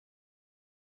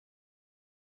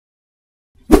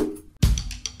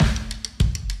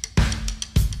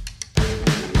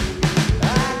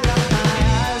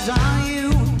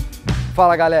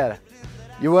Fala galera!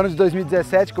 E o ano de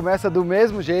 2017 começa do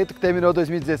mesmo jeito que terminou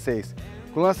 2016,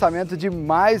 com o lançamento de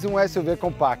mais um SUV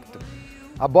compacto.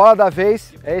 A bola da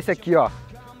vez é esse aqui, ó,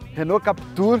 Renault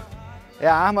Captur, é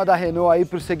a arma da Renault aí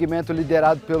para o segmento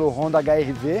liderado pelo Honda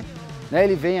HR-V, né?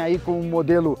 Ele vem aí com um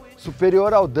modelo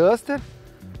superior ao Duster,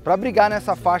 para brigar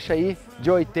nessa faixa aí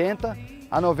de 80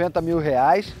 a 90 mil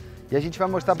reais. E a gente vai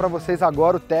mostrar para vocês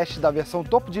agora o teste da versão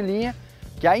topo de linha,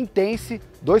 que é a Intense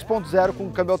 2.0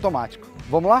 com câmbio automático.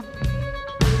 Vamos lá?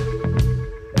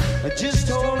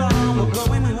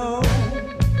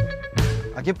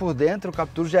 Aqui por dentro o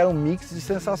Captur gera um mix de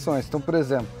sensações. Então, por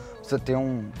exemplo, você tem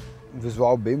um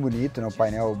visual bem bonito, né? O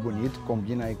painel bonito,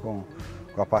 combina aí com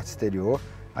a parte exterior.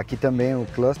 Aqui também o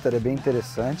cluster é bem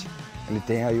interessante. Ele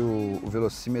tem aí o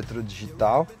velocímetro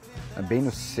digital, bem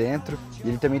no centro. E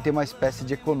ele também tem uma espécie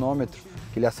de econômetro,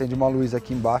 que ele acende uma luz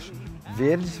aqui embaixo,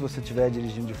 verde se você estiver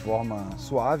dirigindo de forma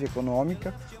suave,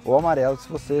 econômica, ou amarelo se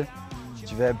você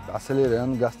estiver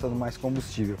acelerando, gastando mais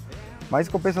combustível. Mas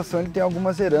em compensação ele tem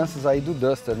algumas heranças aí do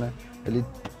Duster, né? Ele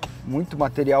muito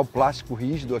material plástico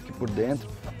rígido aqui por dentro,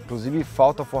 inclusive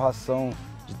falta forração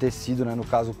de tecido, né? No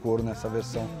caso couro nessa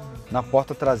versão, na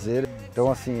porta traseira. Então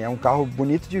assim, é um carro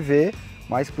bonito de ver,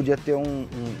 mas podia ter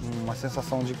uma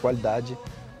sensação de qualidade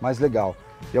mais legal.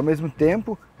 E ao mesmo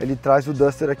tempo, ele traz o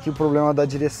Duster aqui o problema da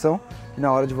direção, que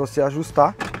na hora de você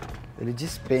ajustar, ele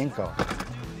despenca, ó.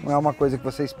 Não é uma coisa que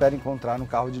você espera encontrar no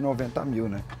carro de 90 mil,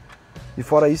 né? E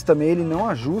fora isso também ele não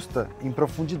ajusta em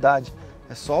profundidade,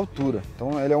 é só altura.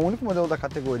 Então ele é o único modelo da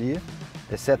categoria,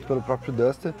 exceto pelo próprio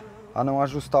Duster, a não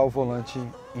ajustar o volante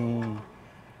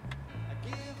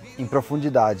em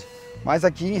profundidade. Mas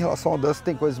aqui em relação ao Duster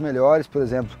tem coisas melhores, por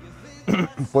exemplo,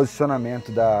 o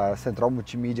posicionamento da central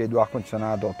multimídia e do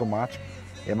ar-condicionado automático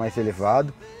é mais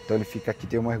elevado, então ele fica aqui,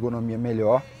 tem uma ergonomia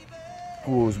melhor.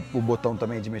 O botão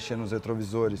também de mexer nos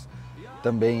retrovisores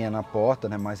também é na porta,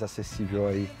 né, mais acessível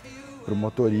aí para o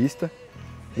motorista.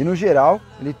 E no geral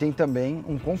ele tem também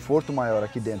um conforto maior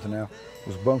aqui dentro, né?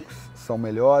 Os bancos são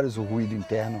melhores, o ruído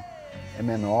interno é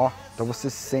menor, então você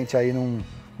se sente aí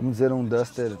vamos dizer, um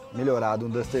Duster melhorado, um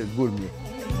Duster gourmet.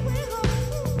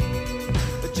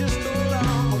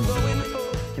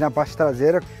 Aqui na parte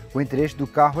traseira, o entre-eixo do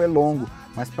carro é longo,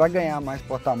 mas para ganhar mais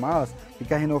porta-malas, o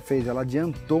que a Renault fez? Ela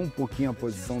adiantou um pouquinho a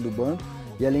posição do banco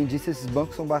e além disso esses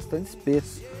bancos são bastante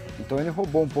espessos, então ele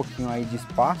roubou um pouquinho aí de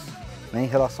espaço, né, em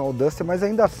relação ao Duster, mas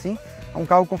ainda assim é um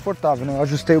carro confortável, né? Eu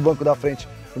ajustei o banco da frente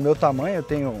para o meu tamanho, eu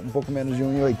tenho um pouco menos de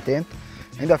 1,80,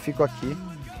 ainda fico aqui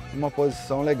numa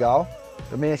posição legal.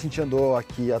 Também a gente andou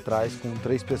aqui atrás com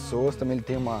 3 pessoas, também ele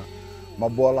tem uma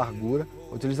boa largura.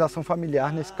 A utilização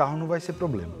familiar nesse carro não vai ser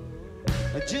problema.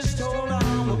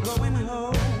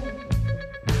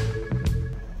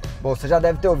 Bom, você já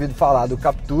deve ter ouvido falar do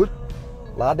Captur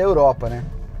lá da Europa, né?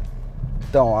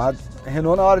 Então, a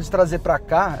Renault na hora de trazer para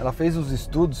cá, ela fez uns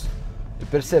estudos e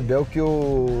percebeu que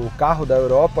o carro da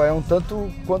Europa é um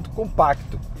tanto quanto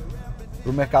compacto para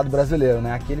o mercado brasileiro,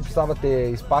 né? Aqui ele precisava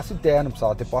ter espaço interno,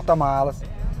 precisava ter porta-malas.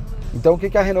 Então o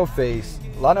que a Renault fez?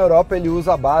 Lá na Europa ele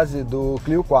usa a base do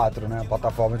Clio 4, né? A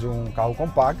plataforma de um carro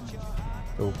compacto.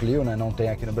 O Clio, né? Não tem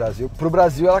aqui no Brasil. Para o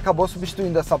Brasil ela acabou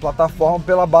substituindo essa plataforma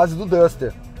pela base do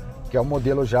Duster, que é um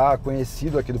modelo já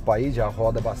conhecido aqui do país, já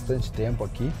roda bastante tempo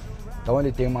aqui. Então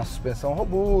ele tem uma suspensão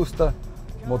robusta,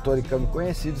 motor e câmbio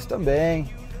conhecidos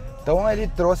também. Então ele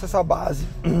trouxe essa base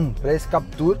para esse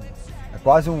Captur. É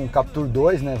quase um Captur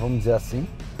 2, né, vamos dizer assim.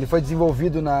 Ele foi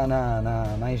desenvolvido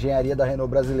na engenharia da Renault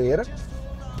brasileira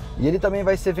e ele também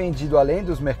vai ser vendido além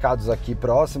dos mercados aqui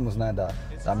próximos, né, da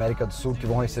América do Sul, que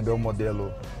vão receber o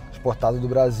modelo exportado do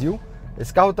Brasil.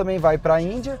 Esse carro também vai para a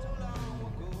Índia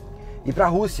e para a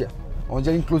Rússia, onde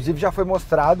ele inclusive já foi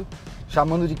mostrado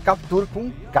chamando de Captur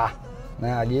com K,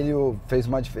 né? Ali ele fez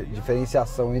uma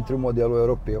diferenciação entre o modelo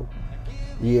europeu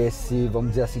e esse, vamos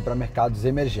dizer assim, para mercados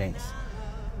emergentes.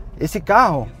 Esse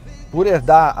carro, por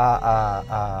herdar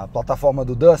a plataforma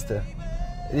do Duster,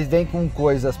 ele vem com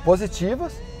coisas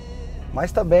positivas,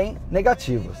 mas também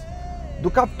negativas.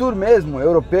 Do Captur mesmo,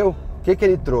 europeu, o que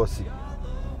ele trouxe?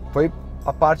 Foi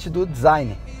a parte do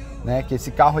design, né? Que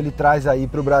esse carro ele traz aí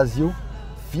para o Brasil,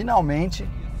 finalmente,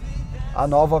 a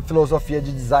nova filosofia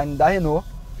de design da Renault,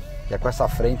 que é com essa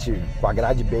frente, com a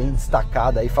grade bem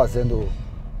destacada, aí fazendo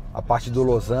a parte do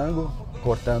losango,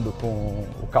 cortando com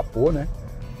o capô, né?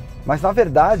 Mas na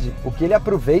verdade, o que ele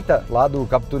aproveita lá do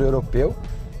Captur europeu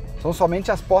são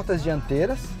somente as portas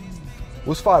dianteiras,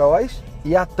 os faróis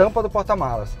e a tampa do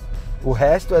porta-malas. O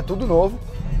resto é tudo novo,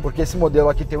 porque esse modelo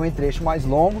aqui tem um entre-eixo mais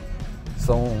longo,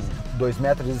 são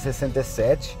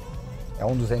 2,67 m, é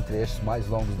um dos entre-eixos mais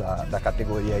longos da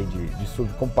categoria aí de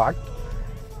SUV compacto.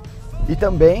 E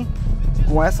também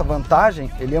com essa vantagem,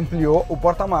 ele ampliou o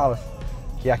porta-malas,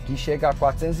 que aqui chega a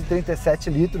 437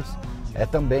 litros, é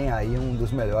também aí um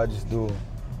dos melhores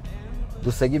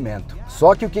do segmento.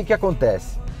 Só que o que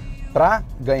acontece? Para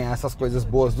ganhar essas coisas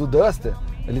boas do Duster,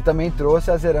 ele também trouxe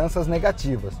as heranças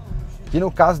negativas, que no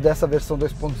caso dessa versão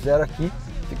 2.0 aqui,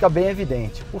 fica bem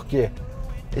evidente. Por quê?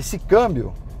 Esse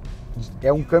câmbio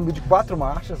é um câmbio de 4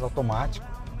 marchas automático,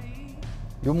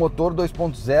 e o motor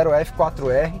 2.0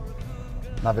 F4R,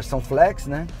 na versão Flex,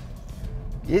 né?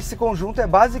 Esse conjunto é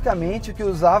basicamente o que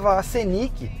usava a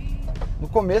Scenic no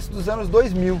começo dos anos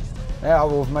 2000.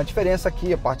 Houve uma diferença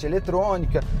aqui, a parte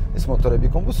eletrônica, esse motor é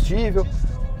bicombustível,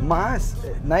 mas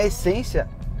na essência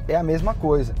é a mesma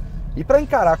coisa. E para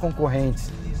encarar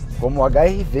concorrentes como o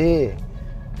HR-V,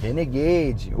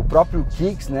 Renegade, o próprio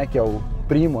Kicks, né, que é o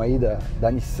primo aí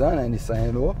da Nissan, né, Nissan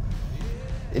Renault,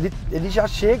 ele já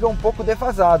chega um pouco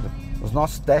defasado. Nos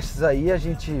nossos testes aí a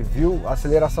gente viu a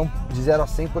aceleração de 0 a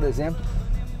 100, por exemplo,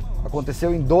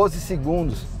 aconteceu em 12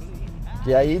 segundos.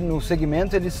 E aí no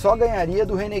segmento ele só ganharia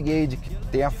do Renegade, que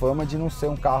tem a fama de não ser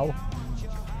um carro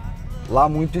lá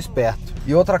muito esperto.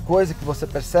 E outra coisa que você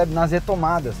percebe nas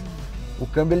retomadas, o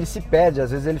câmbio ele se perde,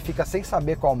 às vezes ele fica sem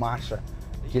saber qual marcha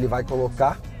que ele vai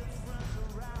colocar.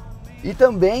 E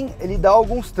também ele dá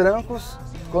alguns trancos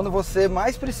quando você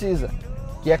mais precisa,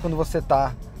 que é quando você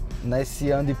está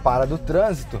nesse anda e para do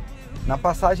trânsito, na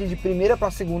passagem de primeira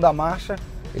para segunda marcha,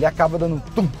 ele acaba dando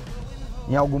tum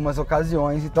em algumas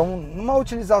ocasiões. Então, numa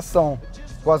utilização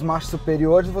com as marchas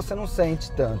superiores, você não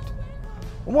sente tanto.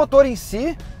 O motor em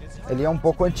si, ele é um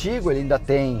pouco antigo, ele ainda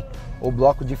tem o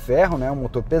bloco de ferro, né, um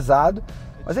motor pesado,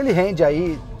 mas ele rende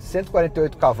aí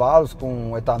 148 cavalos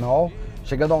com etanol,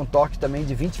 chegando a um torque também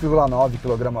de 20,9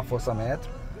 kgfm.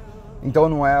 Então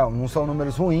não são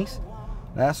números ruins,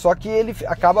 né? Só que ele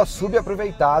acaba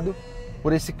subaproveitado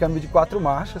por esse câmbio de 4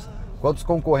 marchas, enquanto os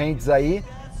concorrentes aí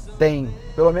tem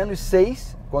pelo menos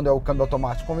 6, quando é o câmbio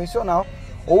automático convencional,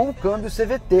 ou o câmbio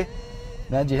CVT,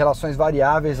 né, de relações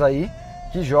variáveis aí,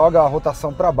 que joga a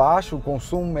rotação para baixo, o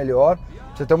consumo melhor.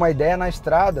 Pra você ter uma ideia, na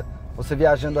estrada, você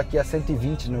viajando aqui a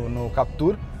 120 no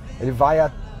Captur, ele vai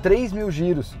a 3.000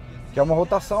 giros, que é uma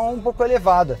rotação um pouco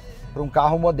elevada para um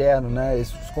carro moderno, né?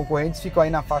 Os concorrentes ficam aí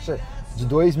na faixa de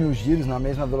 2.000 giros na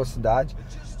mesma velocidade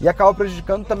e acaba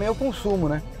prejudicando também o consumo,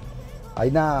 né?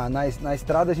 Aí na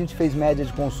estrada a gente fez média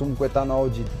de consumo com etanol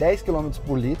de 10 km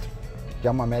por litro, que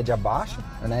é uma média baixa,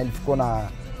 né? Ele ficou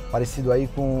parecido aí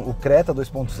com o Creta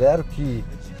 2.0, que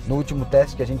no último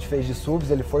teste que a gente fez de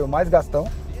SUVs ele foi o mais gastão.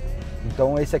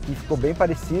 Então esse aqui ficou bem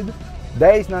parecido,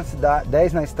 10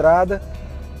 na estrada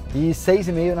e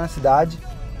 6,5 na cidade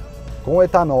com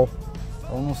etanol.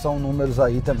 Então não são números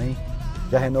aí também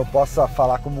que a Renault possa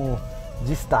falar como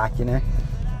destaque, né?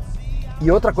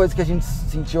 E outra coisa que a gente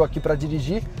sentiu aqui para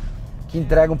dirigir, que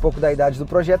entrega um pouco da idade do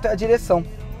projeto, é a direção.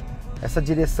 Essa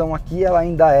direção aqui ela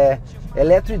ainda é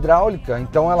eletrohidráulica,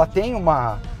 então ela tem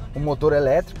um motor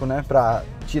elétrico, né, para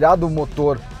tirar do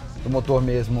motor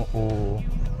mesmo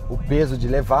o peso de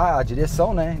levar a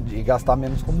direção, né, de gastar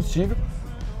menos combustível,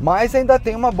 mas ainda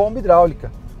tem uma bomba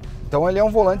hidráulica. Então ele é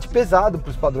um volante pesado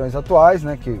para os padrões atuais,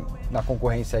 né, que na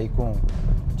concorrência aí com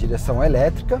direção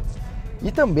elétrica.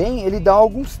 E também ele dá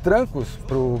alguns trancos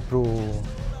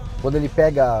quando ele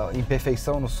pega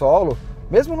imperfeição no solo,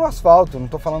 mesmo no asfalto, não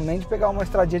estou falando nem de pegar uma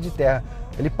estradinha de terra,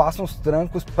 ele passa uns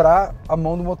trancos para a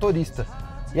mão do motorista.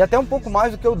 E até um pouco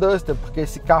mais do que o Duster, porque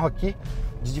esse carro aqui,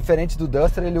 diferente do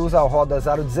Duster, ele usa a roda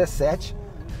aro 17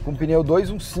 com pneu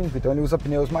 215, então ele usa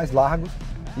pneus mais largos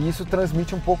e isso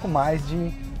transmite um pouco mais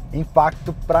de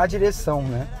impacto para a direção,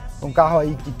 né? Um carro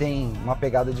aí que tem uma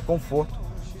pegada de conforto,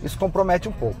 isso compromete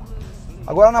um pouco.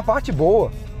 Agora na parte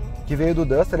boa, que veio do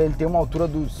Duster, ele tem uma altura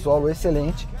do solo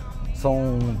excelente,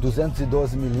 são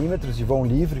 212 milímetros de vão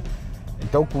livre,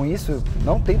 então com isso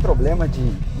não tem problema de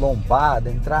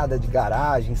lombada, entrada de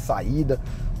garagem, saída.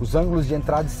 Os ângulos de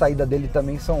entrada e saída dele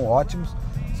também são ótimos,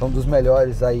 são dos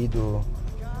melhores aí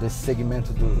desse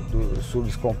segmento dos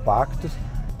SUVs compactos.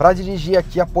 Para dirigir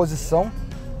aqui a posição,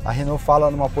 a Renault fala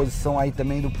numa posição aí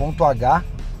também do ponto H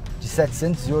de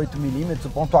 708 milímetros. O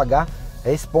ponto H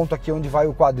é esse ponto aqui onde vai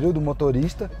o quadril do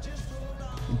motorista.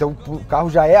 Então o carro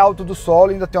já é alto do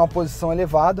solo, ainda tem uma posição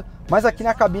elevada, mas aqui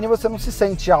na cabine você não se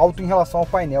sente alto em relação ao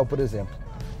painel, por exemplo.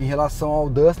 Em relação ao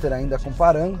Duster, ainda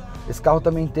comparando, esse carro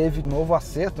também teve novo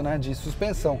acerto, né, de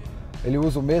suspensão. Ele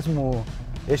usa o mesmo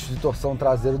eixo de torção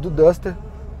traseiro do Duster,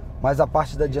 mas a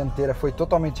parte da dianteira foi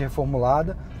totalmente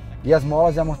reformulada e as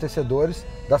molas e amortecedores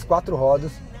das 4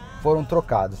 rodas foram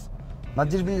trocadas. Na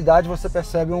dirigibilidade você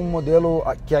percebe um modelo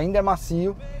que ainda é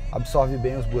macio, absorve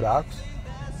bem os buracos.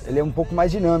 Ele é um pouco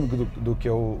mais dinâmico do que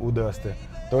o Duster.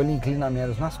 Então ele inclina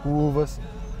menos nas curvas,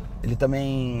 ele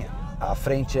também, a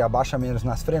frente abaixa menos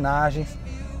nas frenagens.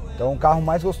 Então é um carro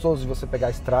mais gostoso de você pegar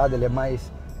a estrada, ele é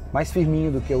mais firminho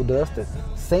do que o Duster,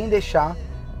 sem deixar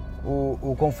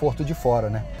o conforto de fora,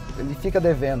 né? Ele fica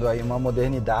devendo aí uma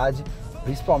modernidade,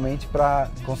 principalmente para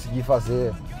conseguir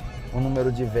fazer um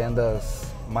número de vendas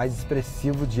mais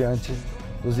expressivo diante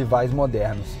dos rivais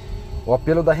modernos. O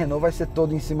apelo da Renault vai ser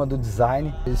todo em cima do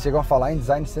design. Eles chegam a falar em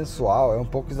design sensual, é um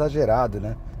pouco exagerado,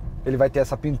 né? Ele vai ter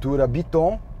essa pintura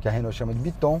biton, que a Renault chama de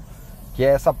biton, que é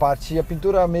essa parte, a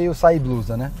pintura meio saia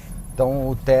blusa, né? Então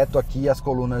o teto aqui e as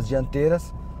colunas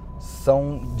dianteiras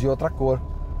são de outra cor.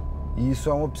 E isso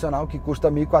é um opcional que custa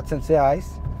R$ 1.400,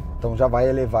 então já vai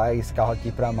elevar esse carro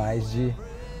aqui para mais de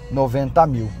 90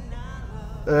 mil.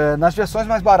 Nas versões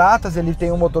mais baratas ele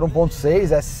tem um motor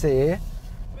 1.6 SCE,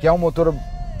 que é um motor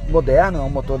moderno, é um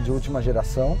motor de última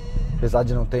geração, apesar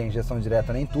de não ter injeção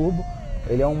direta nem turbo.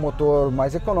 Ele é um motor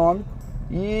mais econômico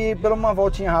e pela uma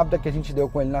voltinha rápida que a gente deu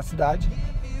com ele na cidade,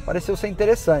 pareceu ser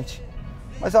interessante.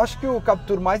 Mas eu acho que o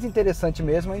Captur mais interessante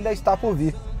mesmo ainda está por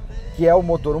vir, que é o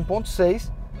motor 1.6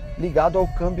 ligado ao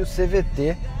câmbio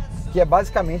CVT, que é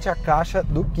basicamente a caixa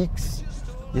do Kicks.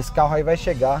 E esse carro aí vai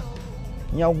chegar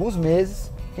em alguns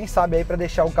meses, quem sabe aí para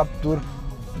deixar o Captur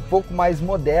um pouco mais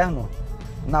moderno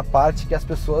na parte que as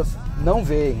pessoas não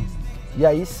veem. E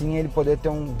aí sim ele poder ter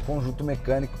um conjunto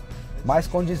mecânico mais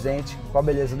condizente com a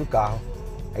beleza do carro.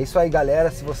 É isso aí, galera.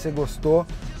 Se você gostou,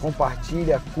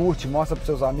 compartilha, curte, mostra para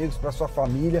seus amigos, para sua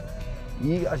família.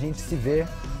 E a gente se vê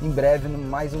em breve em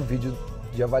mais um vídeo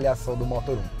de avaliação do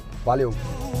Motor 1. Valeu!